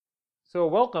So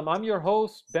welcome. I'm your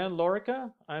host, Ben Lorica.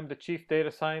 I'm the Chief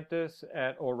Data Scientist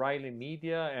at O'Reilly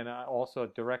Media, and I also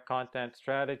direct content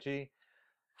strategy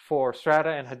for Strata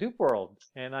and Hadoop World.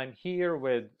 And I'm here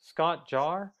with Scott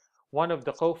Jarr, one of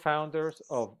the co-founders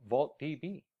of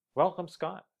VoltDB. Welcome,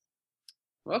 Scott.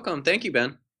 Welcome. Thank you,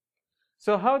 Ben.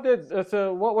 So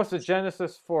what was the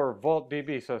genesis for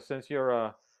VoltDB? So since you're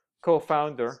a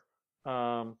co-founder,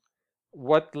 um,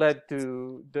 what led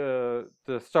to the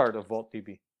start of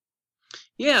VoltDB?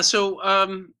 Yeah, so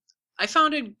I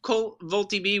founded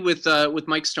VoltDB with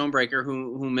Mike Stonebreaker,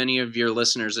 who many of your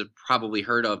listeners have probably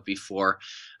heard of before.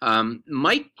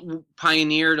 Mike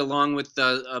pioneered, along with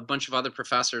a bunch of other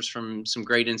professors from some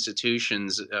great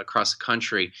institutions across the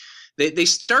country. They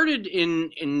started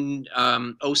in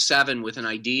 '07 with an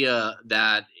idea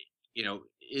that,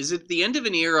 is it the end of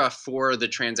an era for the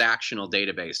transactional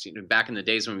database? Back in the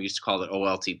days when we used to call it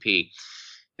OLTP.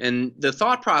 And the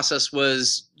thought process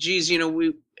was, geez,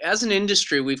 we as an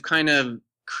industry, we've kind of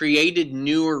created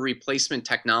newer replacement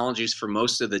technologies for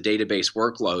most of the database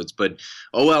workloads, but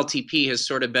OLTP has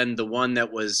sort of been the one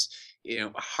that was,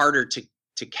 harder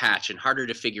to catch and harder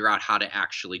to figure out how to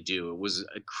actually do. It was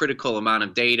a critical amount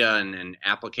of data and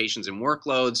applications and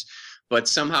workloads, but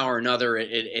somehow or another,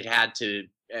 it had to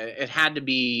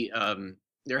be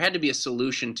there had to be a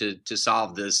solution to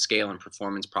solve the scale and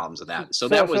performance problems of that. So So,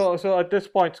 that was so, so at this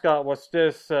point, Scott, was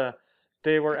this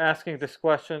they were asking this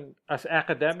question as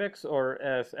academics or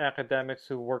as academics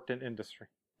who worked in industry?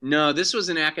 No, this was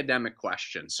an academic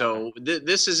question. Okay. So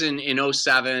this is in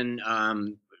 '07,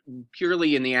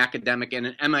 purely in the academic, and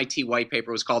an MIT white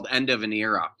paper was called End of an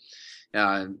Era.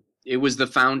 Uh, it was the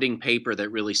founding paper that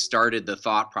really started the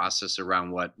thought process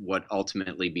around what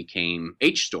ultimately became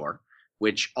HStore,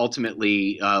 which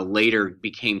ultimately later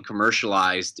became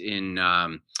commercialized in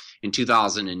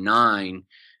 2009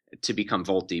 to become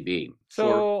VoltDB.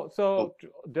 So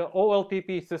the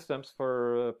OLTP systems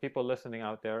for people listening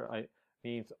out there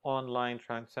means online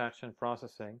transaction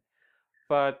processing,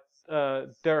 but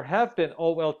there have been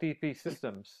OLTP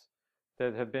systems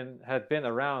that had been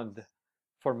around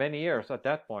for many years at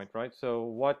that point, right? So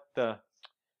what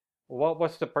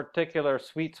was the particular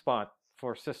sweet spot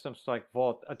for systems like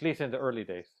Vault, at least in the early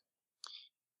days?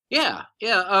 Yeah.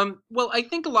 Well, I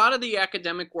think a lot of the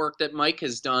academic work that Mike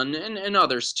has done, and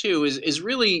others too, is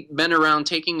really been around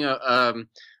taking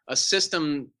a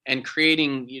system and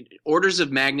creating orders of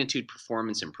magnitude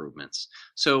performance improvements.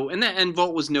 So, and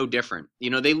Volt was no different.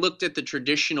 They looked at the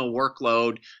traditional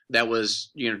workload that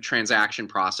was, transaction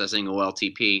processing,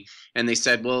 OLTP, and they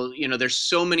said, well, there's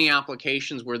so many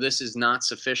applications where this is not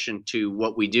sufficient to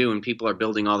what we do, and people are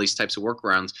building all these types of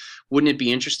workarounds. Wouldn't it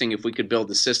be interesting if we could build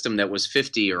a system that was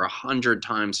 50 or 100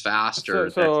 times So, faster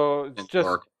that so didn't just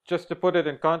work? just to put it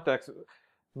in context,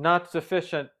 not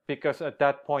sufficient because at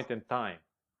that point in time,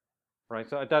 right?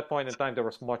 So at that point in time, there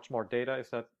was much more data. Is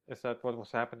that what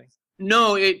was happening?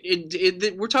 No,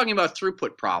 we're talking about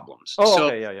throughput problems. Oh, So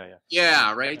okay, yeah.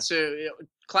 yeah, right. Yeah. So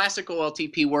classical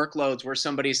LTP workloads where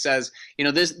somebody says,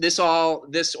 this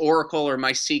Oracle or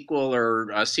MySQL or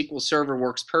SQL Server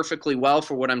works perfectly well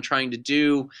for what I'm trying to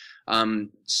do,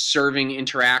 serving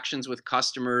interactions with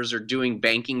customers or doing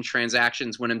banking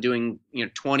transactions when I'm doing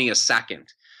 20 a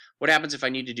second. What happens if I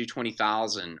need to do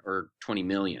 20,000 or 20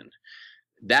 million?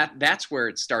 That's where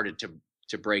it started to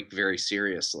break very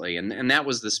seriously, and that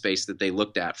was the space that they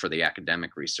looked at for the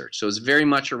academic research. So it's very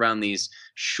much around these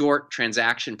short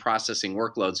transaction processing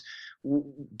workloads.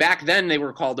 Back then they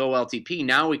were called OLTP.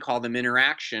 Now we call them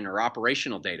interaction or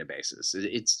operational databases.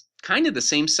 It's kind of the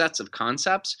same sets of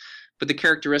concepts, but the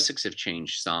characteristics have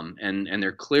changed some, and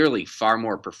they're clearly far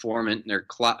more performant. They're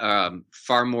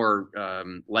far more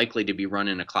likely to be run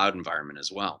in a cloud environment as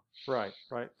well. Right.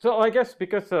 So I guess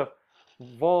because of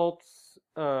Vault's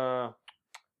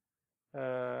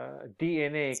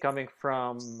DNA coming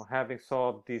from having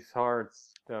solved these hard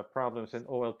problems in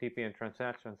OLTP and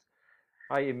transactions,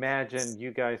 I imagine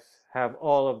you guys have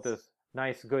all of the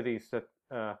nice goodies that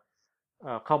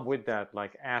come with that,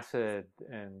 like ACID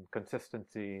and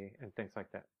consistency and things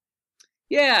like that.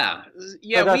 Yeah, So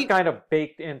yeah, that's we kind of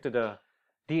baked into the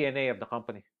DNA of the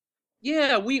company.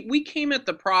 Yeah, we came at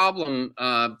the problem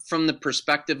from the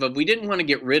perspective of we didn't want to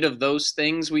get rid of those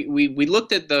things. We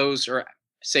looked at those, or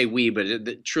say we, but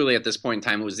truly at this point in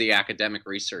time it was the academic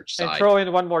research And side. throw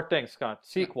in one more thing, Scott,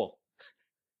 SQL.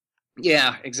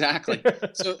 Yeah, exactly.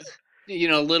 So,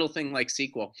 a little thing like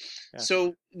SQL. Yeah.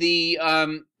 So the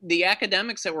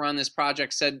academics that were on this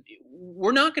project said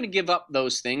we're not going to give up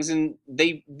those things, and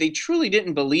they truly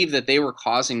didn't believe that they were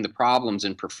causing the problems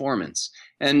in performance.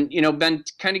 And Ben,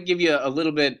 to kind of give you a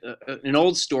little bit an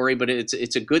old story, but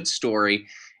it's a good story.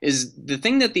 is the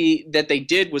thing that they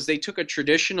did was they took a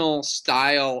traditional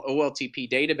style OLTP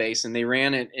database and they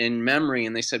ran it in memory,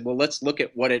 and they said, well, let's look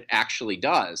at what it actually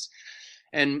does.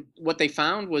 And what they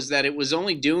found was that it was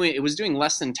doing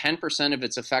less than 10% of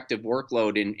its effective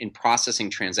workload in processing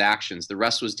transactions. The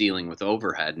rest was dealing with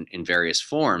overhead in various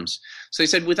forms. So they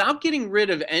said, without getting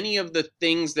rid of any of the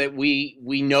things that we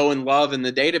know and love in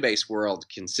the database world,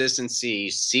 consistency,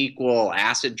 SQL,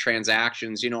 ACID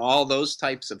transactions, all those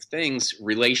types of things,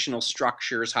 relational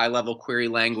structures, high-level query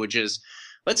languages,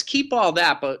 let's keep all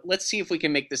that, but let's see if we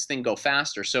can make this thing go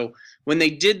faster. So when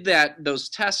they did those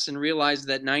tests and realized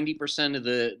that 90% of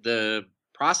the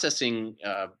processing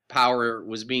power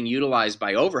was being utilized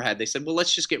by overhead, they said, well,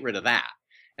 let's just get rid of that.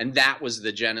 And that was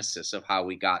the genesis of how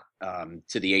we got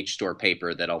to the HStore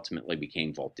paper that ultimately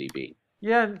became VoltDB.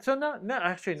 Yeah, so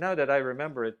now that I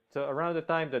remember it, around the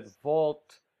time that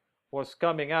Vault was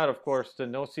coming out, of course, the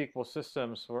NoSQL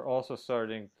systems were also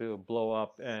starting to blow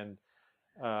up, and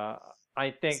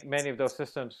I think many of those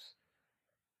systems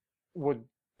would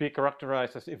be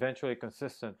characterized as eventually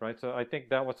consistent, right? So I think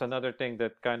that was another thing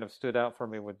that kind of stood out for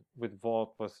me with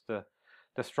Vault, was the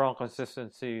strong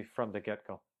consistency from the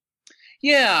get-go.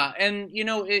 Yeah, and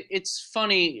it's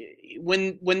funny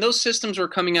when those systems were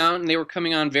coming out, and they were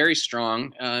coming on very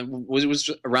strong. It was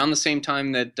around the same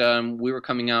time that we were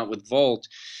coming out with Volt.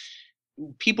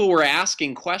 People were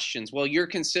asking questions. Well, you're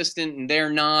consistent and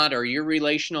they're not, or you're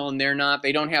relational and they're not.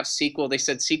 They don't have SQL. They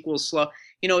said SQL is slow.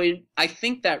 I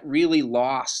think that really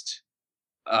lost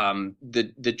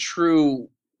the true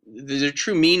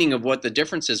meaning of what the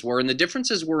differences were, and the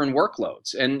differences were in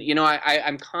workloads. And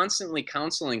I'm constantly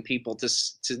counseling people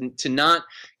to not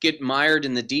get mired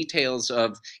in the details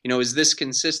of is this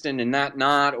consistent and that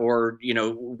not, or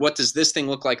what does this thing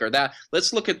look like or that.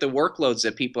 Let's look at the workloads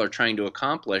that people are trying to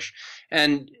accomplish.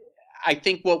 And I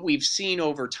think what we've seen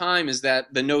over time is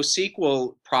that the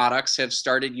NoSQL products have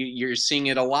started. You're seeing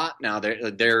it a lot now.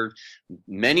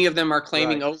 Many of them are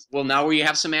claiming, right, oh, well, now we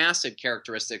have some ACID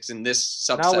characteristics in this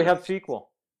subset. Now we have SQL.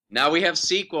 Now we have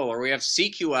SQL, or we have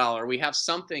CQL, or we have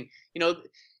something.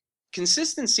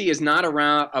 Consistency is not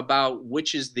about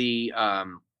which is the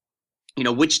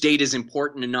which data is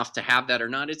important enough to have that or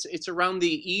not. It's around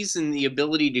the ease and the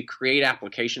ability to create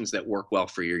applications that work well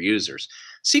for your users.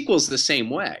 SQL is the same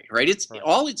way, right?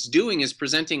 All it's doing is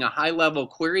presenting a high-level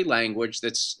query language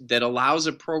that allows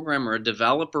a programmer, a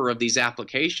developer of these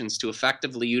applications to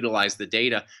effectively utilize the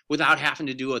data without having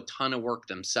to do a ton of work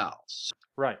themselves.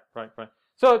 Right.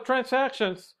 So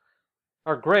transactions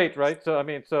are great, right?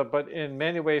 But in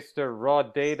many ways they're raw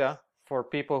data for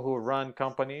people who run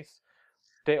companies.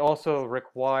 They also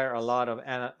require a lot of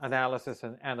analysis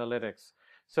and analytics.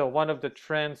 So one of the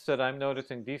trends that I'm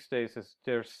noticing these days is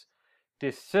there's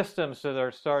these systems that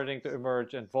are starting to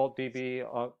emerge, and VoltDB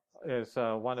is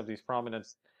one of these prominent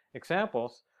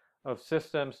examples of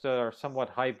systems that are somewhat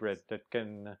hybrid, that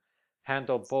can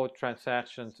handle both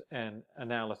transactions and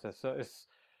analysis. So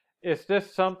is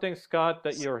this something, Scott,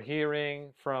 that you're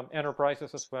hearing from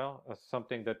enterprises as well, as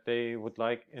something that they would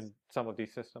like in some of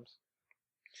these systems?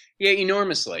 Yeah,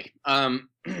 enormously.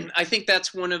 I think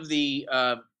that's one of the,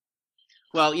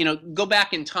 go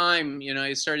back in time,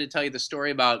 I started to tell you the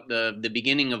story about the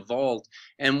beginning of Volt.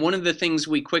 And one of the things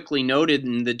we quickly noted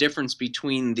in the difference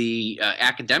between the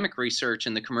academic research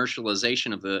and the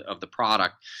commercialization of the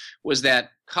product was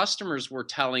that customers were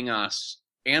telling us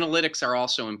analytics are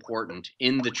also important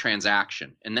in the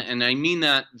transaction. And I mean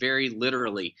that very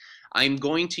literally. I'm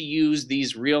going to use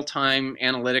these real-time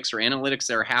analytics, or analytics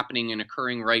that are happening and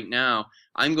occurring right now.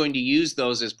 I'm going to use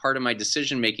those as part of my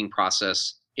decision-making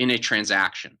process in a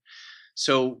transaction.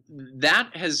 So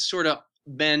that has sort of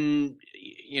been,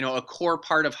 a core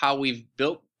part of how we've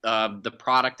built the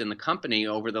product and the company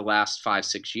over the last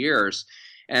 5-6 years.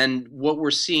 And what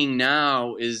we're seeing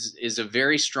now is a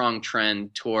very strong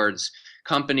trend towards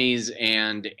companies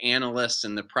and analysts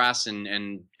and the press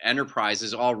and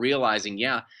enterprises all realizing,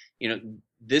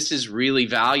 this is really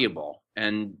valuable.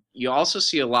 And you also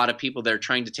see a lot of people that are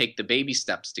trying to take the baby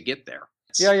steps to get there.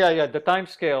 Yeah. The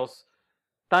timescales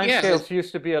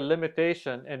used to be a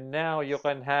limitation, and now you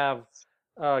can have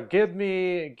give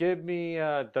me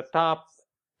the top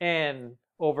N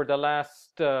over the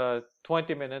last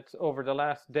 20 minutes, over the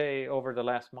last day, over the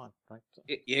last month, right? So.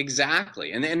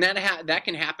 Exactly, and that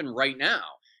can happen right now.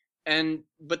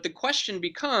 But the question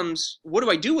becomes, what do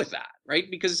I do with that, right?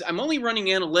 Because I'm only running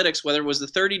analytics, whether it was the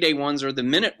 30-day ones or the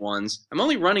minute ones, I'm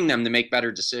only running them to make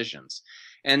better decisions.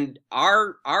 And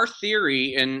our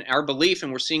theory and our belief,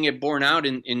 and we're seeing it borne out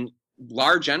in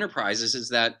large enterprises, is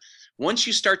that Once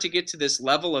you start to get to this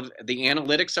level of the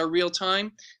analytics are real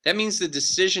time, that means the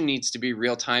decision needs to be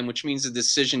real time, which means the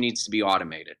decision needs to be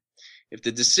automated. If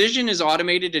the decision is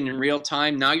automated and in real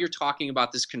time, now you're talking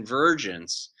about this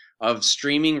convergence of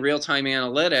streaming real-time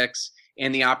analytics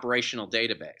and the operational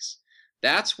database.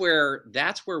 That's where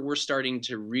we're starting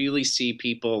to really see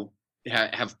people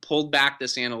have pulled back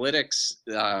this analytics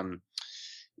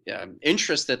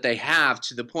interest that they have,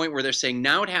 to the point where they're saying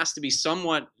now it has to be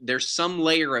there's some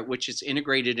layer at which it's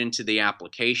integrated into the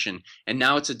application, and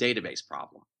now it's a database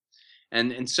problem.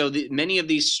 And so many of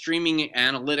these streaming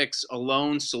analytics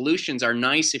alone solutions are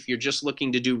nice if you're just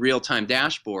looking to do real-time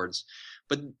dashboards.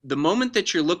 But the moment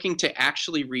that you're looking to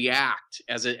actually react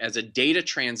as a data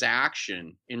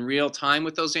transaction in real time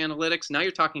with those analytics, now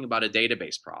you're talking about a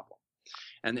database problem.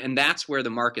 And that's where the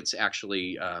market's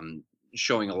actually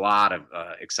showing a lot of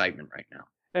excitement right now.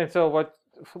 And so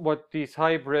what these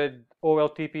hybrid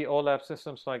OLTP OLAP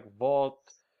systems like Vault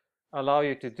allow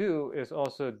you to do is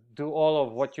also do all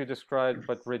of what you described,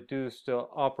 but reduce the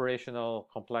operational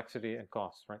complexity and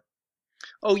cost, right?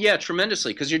 Oh yeah,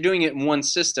 tremendously, because you're doing it in one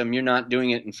system. You're not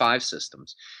doing it in 5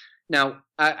 systems. Now,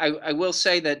 I will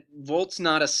say that Volt's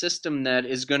not a system that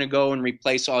is going to go and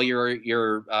replace all your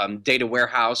data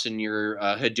warehouse and your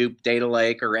Hadoop data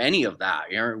lake or any of that.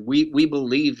 You know, we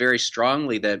believe very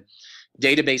strongly that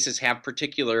databases have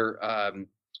particular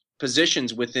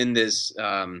positions within this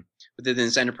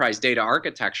enterprise data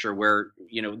architecture, where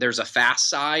there's a fast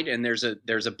side and there's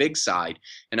a big side.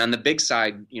 And on the big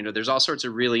side, there's all sorts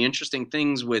of really interesting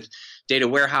things with data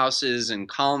warehouses and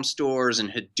column stores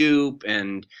and Hadoop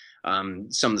and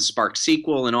some of the Spark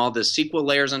SQL and all the SQL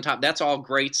layers on top. That's all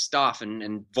great stuff,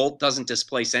 and Volt doesn't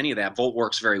displace any of that. Volt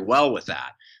works very well with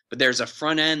that. But there's a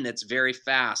front end that's very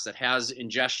fast, that has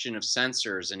ingestion of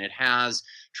sensors, and it has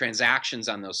transactions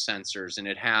on those sensors, and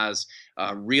it has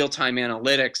real-time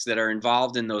analytics that are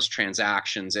involved in those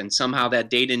transactions. And somehow that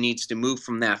data needs to move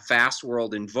from that fast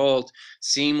world in Volt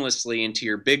seamlessly into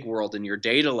your big world in your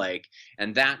data lake.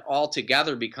 And that all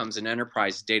together becomes an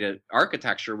enterprise data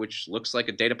architecture, which looks like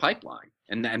a data pipeline.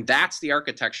 And that's the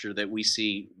architecture that we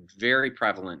see very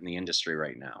prevalent in the industry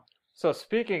right now. So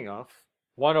speaking of,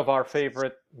 one of our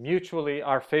favorite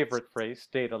phrase,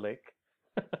 data lake.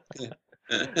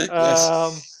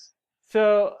 Yes.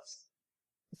 So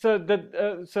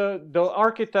the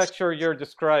architecture you're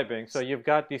describing, so you've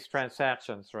got these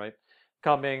transactions, right,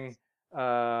 coming,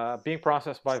 being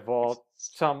processed by Vault.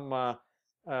 Some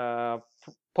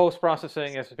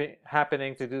post-processing is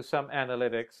happening to do some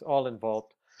analytics, all in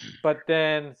Vault. But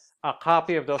then a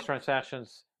copy of those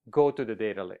transactions go to the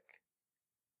data lake.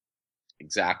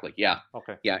 Exactly. Yeah.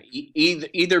 Okay. Yeah.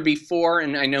 Either before,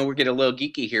 and I know we're getting a little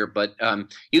geeky here, but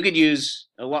you could use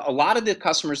a lot of the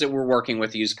customers that we're working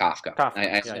with use Kafka.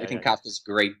 I think Kafka is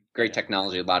great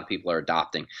technology. A lot of people are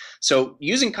adopting. So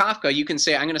using Kafka, you can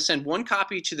say, I'm going to send one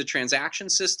copy to the transaction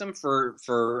system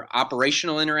for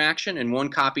operational interaction and one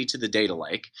copy to the data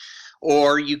lake.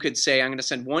 Or you could say, I'm going to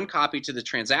send one copy to the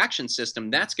transaction system.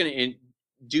 That's going to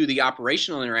do the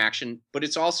operational interaction, but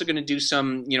it's also going to do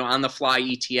some, on the fly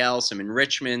ETL, some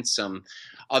enrichment, some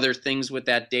other things with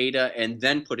that data, and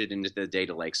then put it into the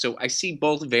data lake. So I see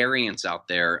both variants out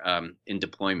there in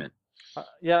deployment.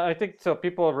 Yeah, I think so.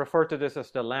 People refer to this as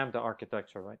the Lambda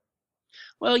architecture, right?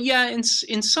 Well, yeah,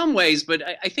 in some ways, but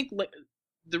I think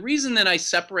the reason that I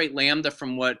separate Lambda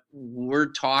from what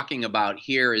we're talking about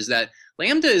here is that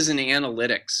Lambda is an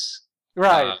analytics.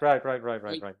 Right.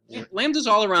 Lambda's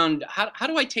all around. How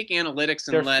do I take analytics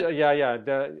and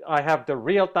I have the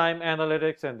real-time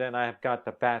analytics, and then I've got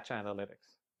the batch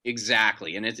analytics.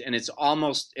 Exactly, and it's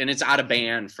out of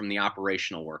band from the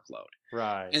operational workload.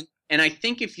 Right. And I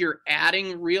think if you're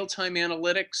adding real-time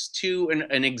analytics to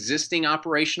an existing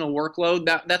operational workload,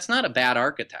 that's not a bad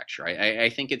architecture. I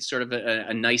think it's sort of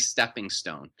a nice stepping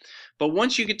stone. But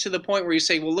once you get to the point where you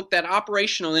say, well, look, that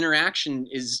operational interaction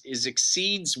is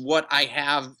exceeds what I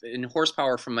have in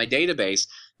horsepower from my database.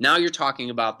 Now you're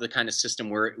talking about the kind of system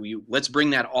where let's bring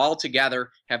that all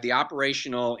together, have the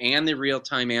operational and the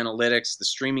real-time analytics, the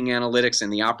streaming analytics,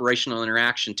 and the operational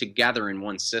interaction together in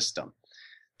one system.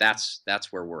 That's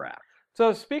where we're at.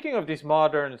 So speaking of these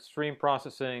modern stream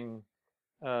processing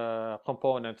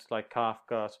components like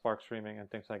Kafka, Spark Streaming, and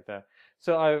things like that.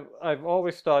 So I've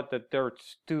always thought that there are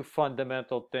two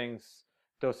fundamental things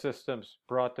those systems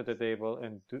brought to the table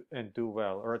and do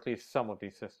well, or at least some of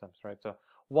these systems, right? So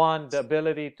one, the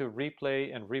ability to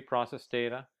replay and reprocess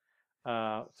data,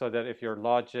 so that if your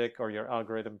logic or your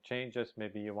algorithm changes,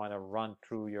 maybe you want to run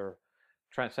through your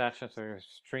transactions or your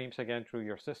streams again through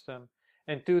your system.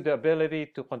 And two, the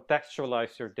ability to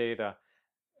contextualize your data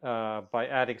by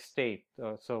adding state.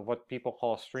 So what people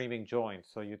call streaming joins.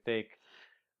 So you take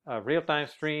a real-time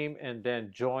stream and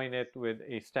then join it with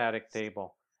a static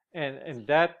table. And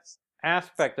that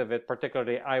aspect of it,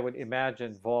 particularly, I would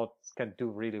imagine Vault can do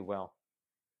really well.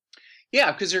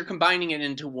 Yeah, because they're combining it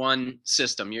into one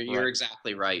system. You're Right.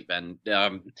 exactly right, Ben.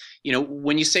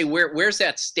 When you say where's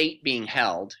that state being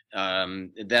held,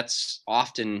 that's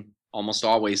often almost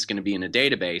always going to be in a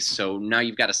database. So now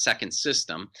you've got a second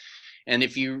system. And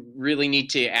if you really need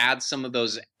to add some of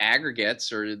those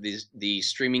aggregates or the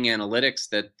streaming analytics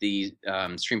that the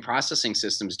stream processing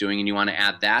system is doing, and you want to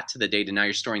add that to the data, now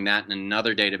you're storing that in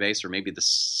another database or maybe the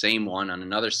same one on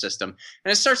another system.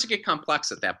 And it starts to get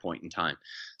complex at that point in time.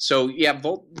 So yeah,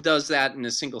 Volt does that in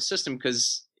a single system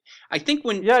because I think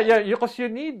when Because you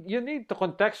need to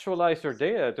contextualize your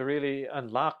data to really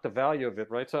unlock the value of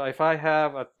it, right? So if I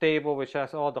have a table which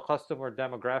has all the customer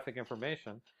demographic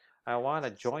information, I want to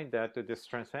join that to these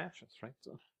transactions, right?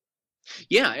 So,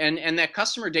 yeah, and that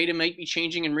customer data might be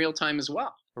changing in real time as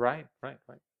well. right.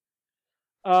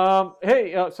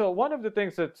 Hey, so one of the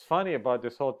things that's funny about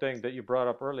this whole thing that you brought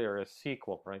up earlier is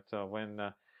SQL, right? So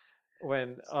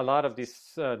when a lot of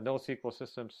these NoSQL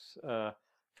systems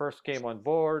first came on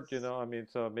board, I mean,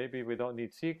 so maybe we don't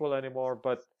need SQL anymore,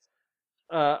 but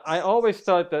I always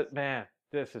thought that, man,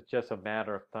 this is just a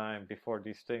matter of time before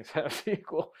these things have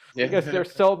SQL because Yeah.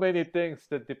 there's so many things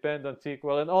that depend on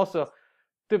SQL, and also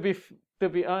to be to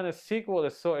be honest, SQL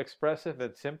is so expressive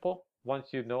and simple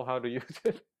once you know how to use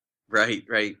it. Right.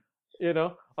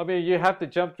 I mean, you have to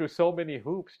jump through so many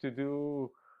hoops to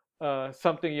do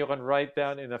something you can write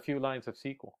down in a few lines of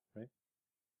SQL, right?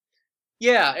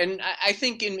 Yeah, and I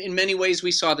think in many ways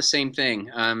we saw the same thing.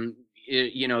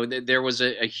 There was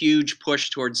a huge push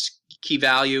towards key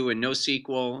value and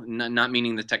NoSQL, not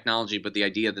meaning the technology, but the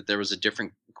idea that there was a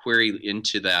different query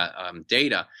into that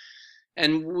data.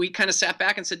 And we kind of sat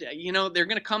back and said, they're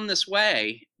going to come this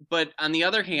way. But on the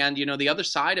other hand, the other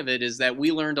side of it is that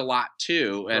we learned a lot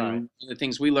too. And Right. one of the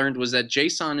things we learned was that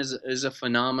JSON is a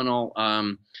phenomenal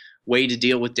way to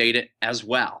deal with data as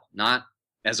well, not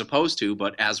as opposed to,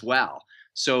 but as well.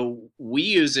 So we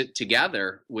use it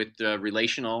together with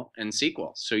relational and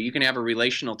SQL. So you can have a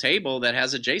relational table that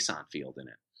has a JSON field in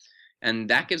it. And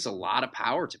that gives a lot of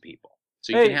power to people.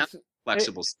 So you can Hey, have hey,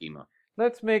 flexible schema.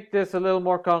 let's make this a little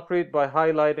more concrete by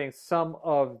highlighting some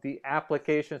of the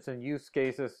applications and use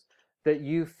cases that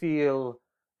you feel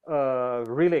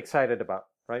really excited about,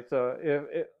 right? So if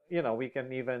we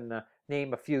can even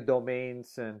name a few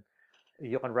domains, and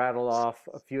you can rattle off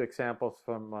a few examples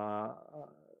from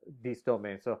these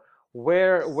domains. So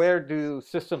where do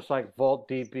systems like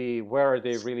VoltDB, where are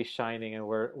they really shining, and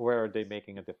where are they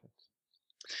making a difference?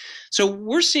 So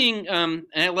we're seeing, and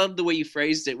I love the way you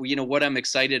phrased it, what I'm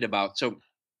excited about. So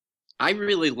I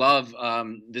really love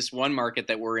this one market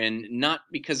that we're in, not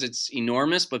because it's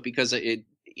enormous, but because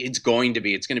it's going to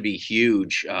be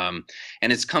huge. And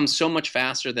it's come so much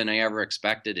faster than I ever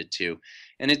expected it to.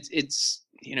 And it's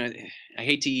I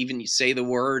hate to even say the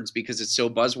words because it's so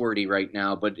buzzwordy right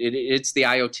now, but it's the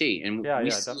IoT. And That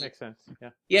makes sense. Yeah.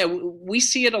 yeah, we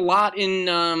see it a lot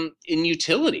in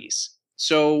utilities.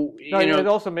 So, No, it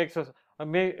also makes us.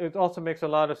 It also makes a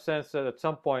lot of sense that at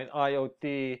some point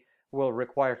IoT will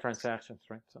require transactions,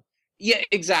 right? So yeah,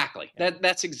 exactly. yeah,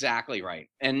 That's exactly right.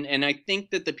 And I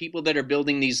think that the people that are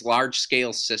building these large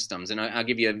scale systems, and I'll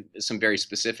give you some very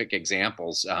specific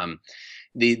examples.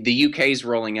 The UK is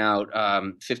rolling out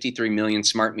 53 million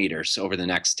smart meters over the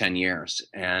next 10 years,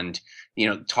 and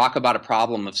talk about a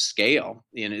problem of scale.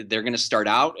 They're going to start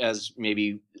out as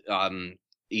maybe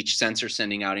each sensor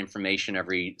sending out information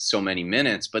every so many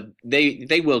minutes, but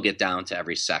they will get down to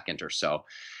every second or so.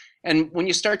 And when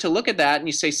you start to look at that and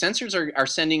you say sensors are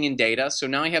sending in data, so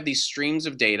now I have these streams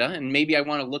of data, and maybe I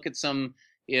want to look at some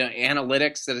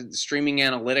analytics, that streaming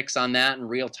analytics on that in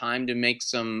real time to make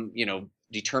some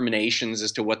determinations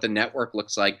as to what the network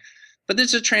looks like. But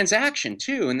there's a transaction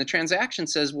too, and the transaction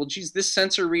says, well, geez, this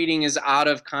sensor reading is out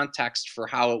of context for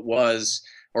how it was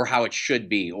or how it should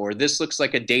be, or this looks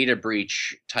like a data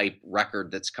breach type record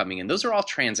that's coming in. Those are all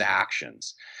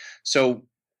transactions. So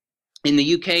in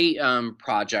the UK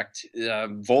project,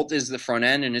 Volt is the front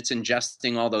end, and it's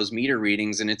ingesting all those meter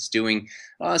readings, and it's doing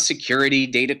security,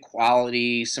 data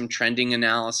quality, some trending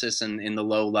analysis, and in the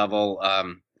low level,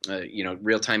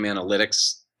 real-time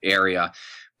analytics area.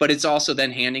 But it's also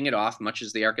then handing it off, much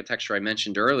as the architecture I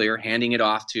mentioned earlier, handing it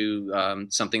off to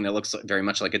something that looks very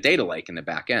much like a data lake in the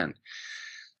back end.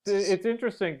 it's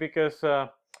interesting because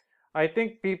I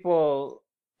think people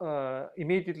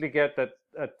immediately get that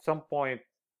at some point,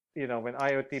 when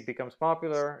IoT becomes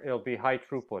popular, it'll be high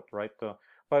throughput, right? So,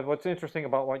 But what's interesting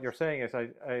about what you're saying is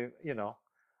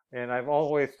and I've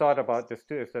always thought about this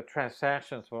too, is that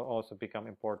transactions will also become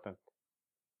important.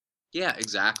 Yeah,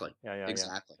 exactly. Yeah, yeah, yeah.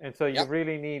 Exactly. And so you Yep.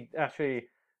 really need actually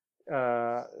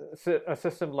a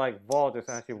system like Vault is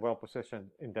actually well positioned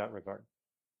in that regard.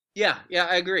 Yeah, yeah,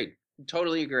 I agree.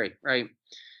 Totally agree. Right.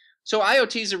 So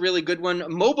IoT is a really good one.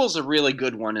 Mobile's a really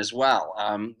good one as well.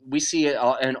 We see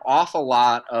an awful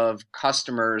lot of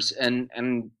customers,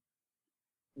 and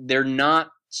they're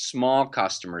not small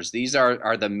customers. These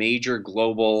are the major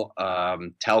global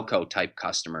telco type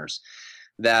customers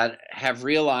that have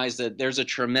realized that there's a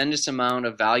tremendous amount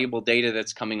of valuable data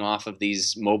that's coming off of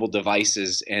these mobile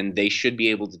devices, and they should be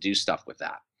able to do stuff with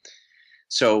that.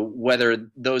 So whether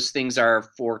those things are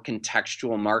for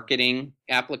contextual marketing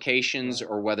applications Right.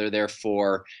 or whether they're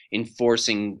for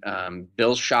enforcing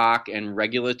bill shock and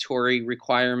regulatory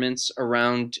requirements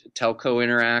around telco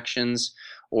interactions,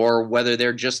 or whether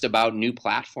they're just about new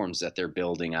platforms that they're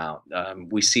building out,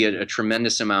 we see a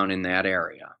tremendous amount in that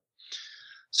area.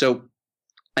 So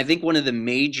I think one of the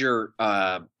major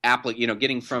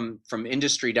getting from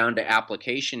industry down to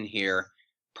application here,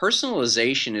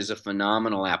 personalization is a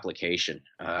phenomenal application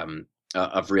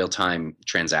of real time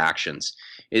transactions.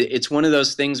 It's one of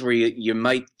those things where you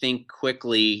might think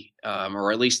quickly,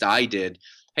 or at least I did.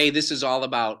 Hey, this is all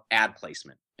about ad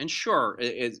placement, and sure,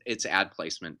 it's ad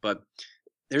placement, but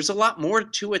there's a lot more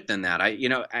to it than that.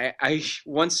 I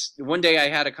once one day I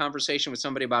had a conversation with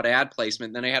somebody about ad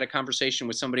placement. Then I had a conversation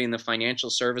with somebody in the financial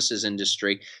services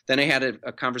industry. Then I had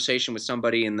a conversation with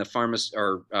somebody in the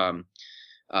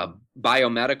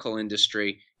biomedical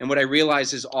industry. And what I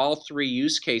realized is all three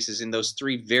use cases in those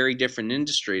three very different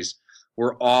industries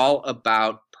were all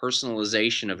about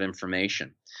personalization of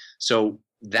information. So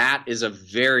that is a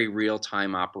very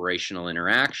real-time operational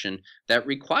interaction that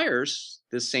requires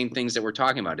the same things that we're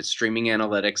talking about. It's streaming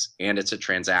analytics and it's a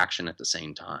transaction at the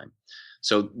same time.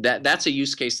 So that's a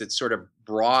use case that's sort of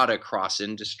broad across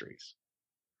industries.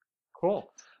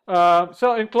 Cool.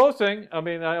 So in closing, I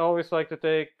mean, I always like to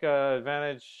take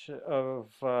advantage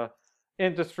of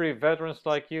industry veterans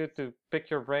like you to pick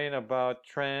your brain about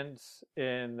trends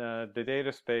in the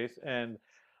data space. And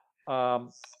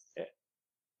um, eh,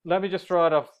 let me just throw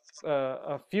out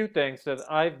a few things that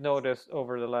I've noticed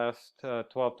over the last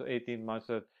 12 to 18 months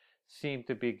that seem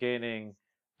to be gaining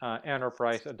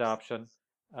enterprise adoption.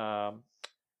 Um,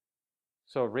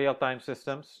 so real-time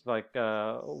systems like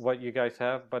what you guys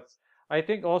have, but I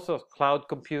think also cloud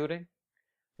computing.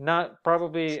 Not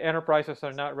probably enterprises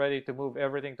are not ready to move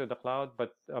everything to the cloud,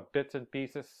 but bits and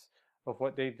pieces of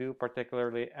what they do,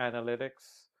 particularly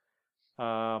analytics.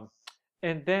 Um,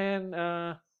 and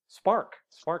then Spark.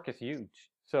 Spark is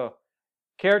huge. So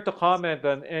care to comment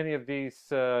on any of these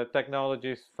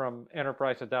technologies from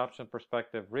enterprise adoption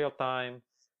perspective, real time,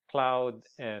 cloud,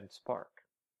 and Spark?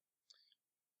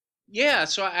 Yeah,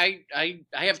 so I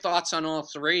have thoughts on all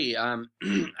three.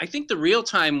 I think the real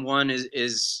time one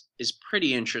is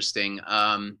pretty interesting,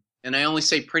 and I only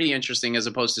say pretty interesting as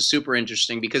opposed to super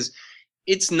interesting because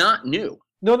it's not new.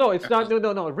 No, no, it's not. No,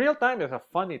 no, no. Real time is a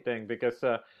funny thing because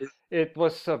it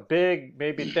was big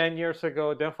maybe 10 years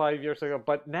ago, then 5 years ago,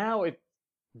 but now it's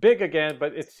big again.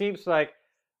 But it seems like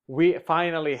we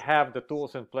finally have the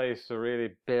tools in place to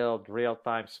really build real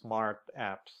time smart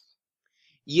apps.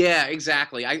 Yeah,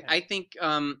 exactly. Yeah. I think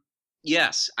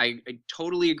yes, I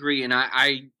totally agree, and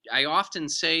I often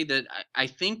say that I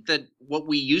think that what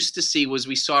we used to see was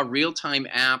we saw real time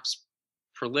apps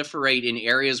proliferate in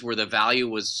areas where the value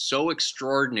was so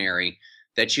extraordinary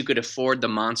that you could afford the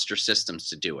monster systems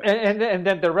to do it. And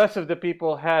then the rest of the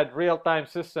people had real time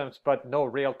systems, but no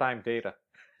real time data.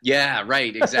 Yeah,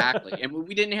 right, exactly. And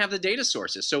we didn't have the data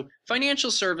sources. So financial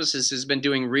services has been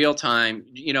doing real time,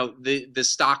 the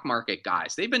stock market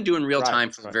guys. They've been doing real Right,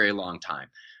 time for a right. very long time.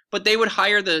 But they would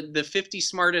hire the 50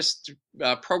 smartest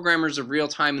programmers of real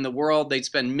time in the world. They'd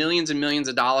spend millions and millions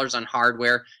of dollars on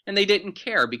hardware, and they didn't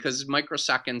care because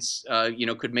microseconds,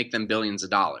 could make them billions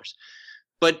of dollars.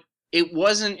 But it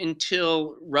wasn't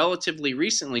until relatively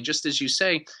recently, just as you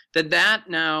say, that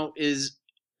now is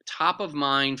top of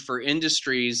mind for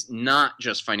industries, not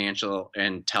just financial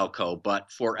and telco, but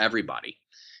for everybody.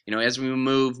 As we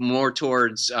move more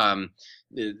towards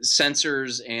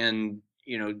sensors and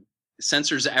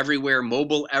sensors everywhere,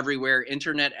 mobile everywhere,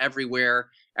 internet everywhere,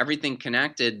 everything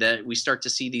connected, that we start to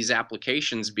see these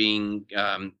applications being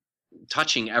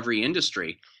touching every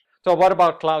industry. So what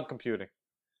about cloud computing?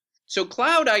 So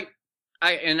cloud,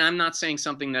 and I'm not saying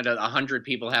something that 100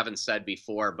 people haven't said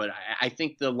before, but I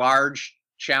think the large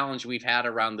challenge we've had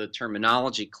around the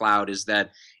terminology cloud is that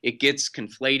it gets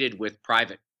conflated with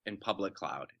private and public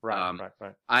cloud. Right.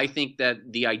 I think that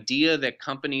the idea that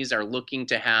companies are looking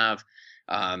to have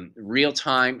real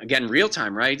time,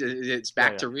 right? It's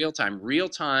back to real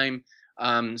time,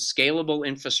 scalable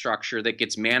infrastructure that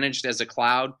gets managed as a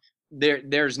cloud.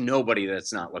 There's nobody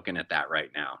that's not looking at that right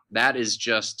now. That is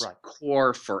just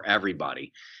core for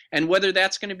everybody. And whether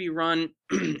that's going to be run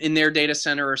in their data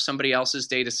center or somebody else's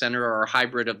data center or a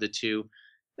hybrid of the two,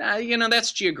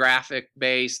 that's geographic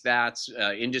based, that's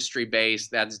industry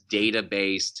based, that's data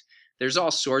based. There's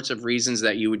all sorts of reasons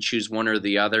that you would choose one or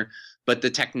the other. But the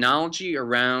technology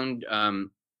around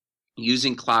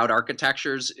using cloud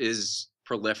architectures is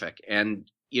prolific. And,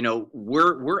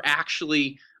 we're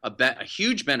actually a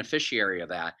huge beneficiary of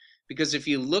that, because if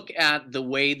you look at the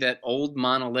way that old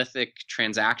monolithic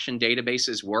transaction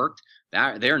databases worked,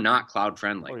 they're not cloud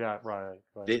friendly. Oh yeah, right.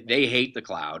 They hate the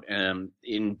cloud,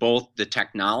 in both the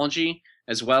technology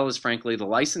as well as, frankly, the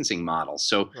licensing model.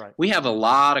 So we have a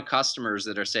lot of customers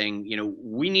that are saying,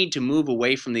 we need to move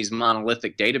away from these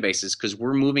monolithic databases because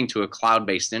we're moving to a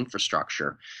cloud-based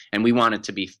infrastructure, and we want it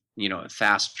to be,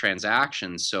 fast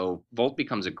transactions. So Volt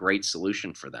becomes a great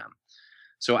solution for them.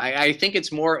 So I think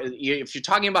it's more, if you're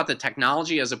talking about the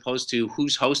technology as opposed to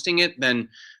who's hosting it, then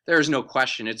there's no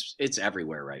question it's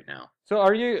everywhere right now.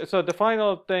 So the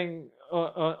final thing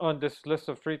on this list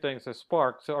of 3 things is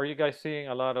Spark. So are you guys seeing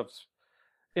a lot of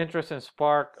interest in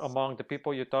Spark among the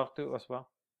people you talk to as well?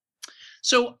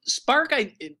 So Spark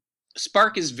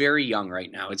is very young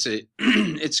right now.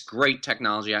 It's great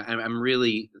technology. I'm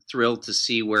really thrilled to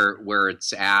see where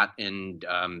it's at, and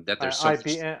that there's so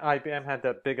IBM had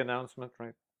that big announcement,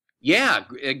 right? Yeah,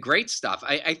 great stuff.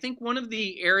 I think one of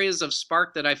the areas of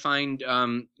Spark that I find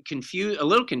a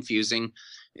little confusing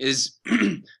is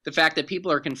the fact that people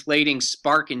are conflating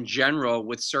Spark in general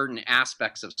with certain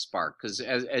aspects of Spark. Because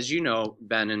as you know,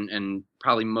 Ben, and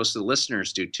probably most of the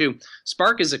listeners do too,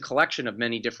 Spark is a collection of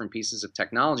many different pieces of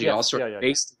technology, all sort of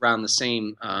based around the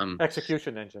same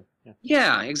execution engine.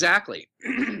 Yeah, exactly.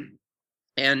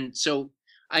 And so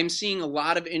I'm seeing a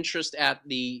lot of interest at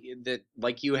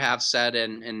like you have said,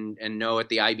 and know at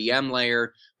the IBM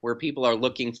layer, where people are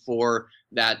looking for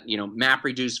that,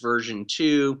 MapReduce version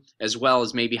 2, as well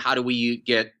as maybe how do we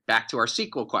get back to our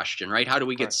SQL question, right? How do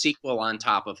we get SQL on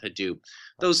top of Hadoop?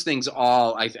 Those things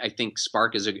all, I think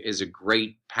Spark is a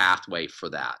great pathway for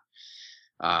that.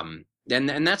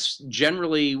 And that's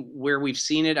generally where we've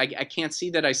seen it. I can't see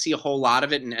that I see a whole lot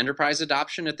of it in enterprise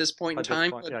adoption at this point in time.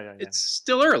 But it's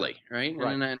still early, right?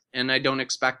 And I don't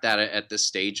expect that at this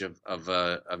stage of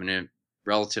a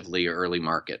relatively early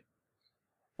market.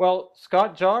 Well,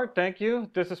 Scott Jarr, thank you.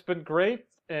 This has been great,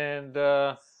 and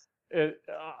I'm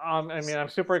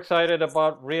super excited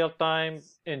about real time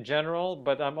in general,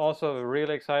 but I'm also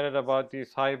really excited about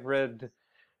these hybrid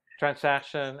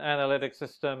transaction analytic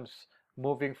systems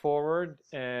moving forward,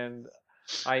 and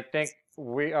I think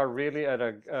we are really at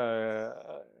a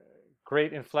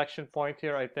great inflection point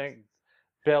here. I think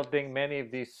building many of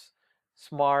these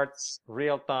smart,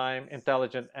 real-time,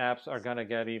 intelligent apps are going to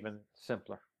get even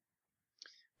simpler.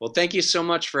 Well, thank you so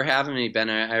much for having me, Ben.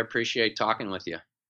 I appreciate talking with you.